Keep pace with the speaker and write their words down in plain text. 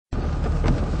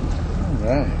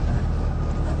Right.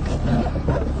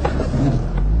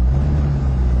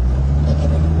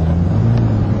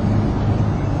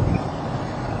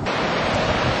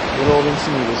 Good old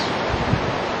Encinitas.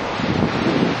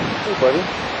 Hey, buddy.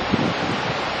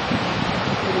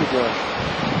 What are you doing?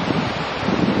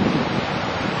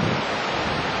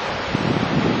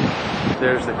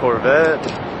 There's the Corvette.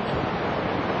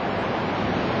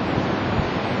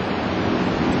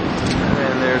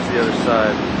 And there's the other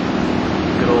side.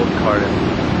 Good old Cardiff.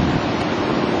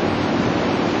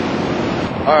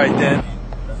 Alright then.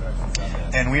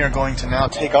 And we are going to now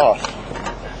take off.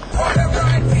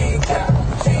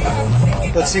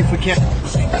 Let's see if we can't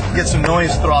get some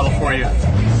noise throttle for you.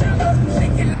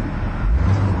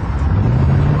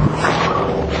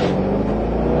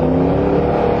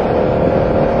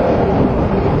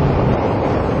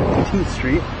 18th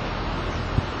Street.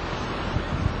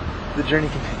 The journey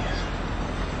continues.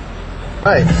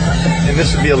 Alright, and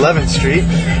this would be 11th Street.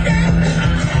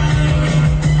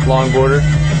 Long border.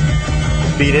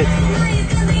 Beat it.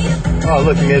 Oh,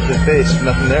 look, you made it to the face.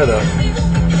 Nothing there, though.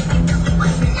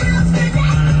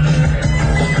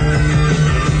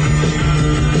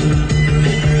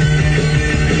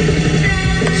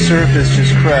 Surface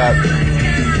just crap.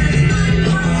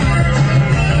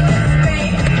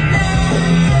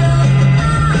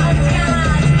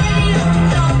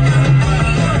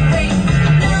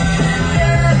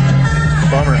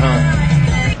 Bummer, huh?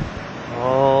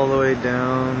 All the way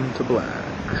down to Blacks.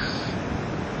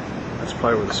 That's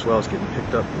probably where the swell's getting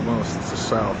picked up the most. It's the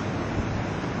south.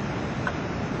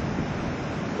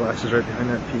 Blacks is right behind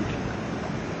that peak.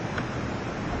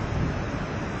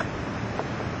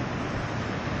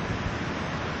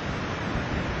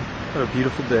 What a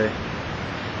beautiful day.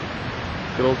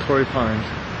 Good old Torrey Pines.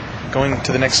 Going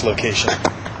to the next location,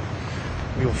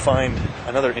 we will find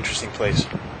another interesting place.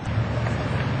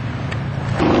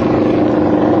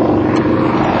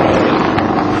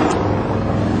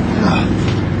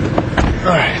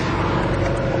 Alright.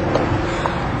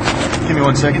 Give me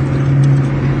 1 second.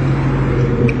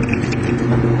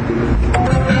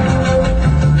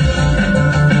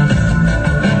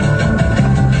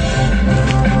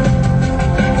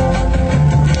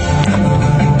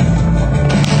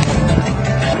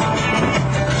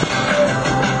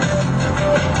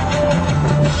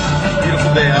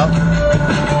 Beautiful day out.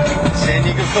 San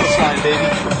Diego coastline, baby.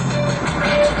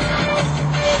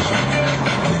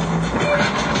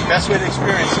 Best way to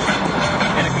experience it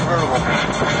in a convertible.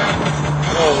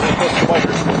 Oh, we're close to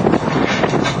bikers.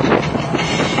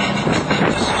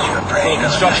 Little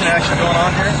construction action going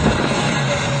on here.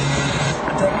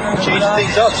 Changing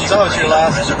things up since I was here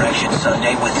last. Resurrection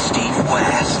Sunday with Steve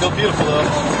West. Still beautiful though.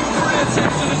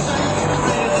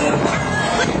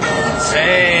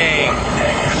 Dang.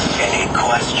 Any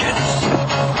questions?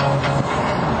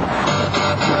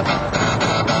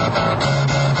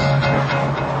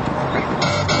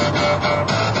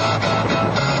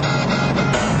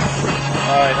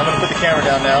 Alright, I'm going to put the camera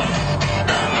down now.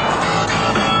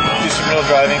 Do some real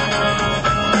driving.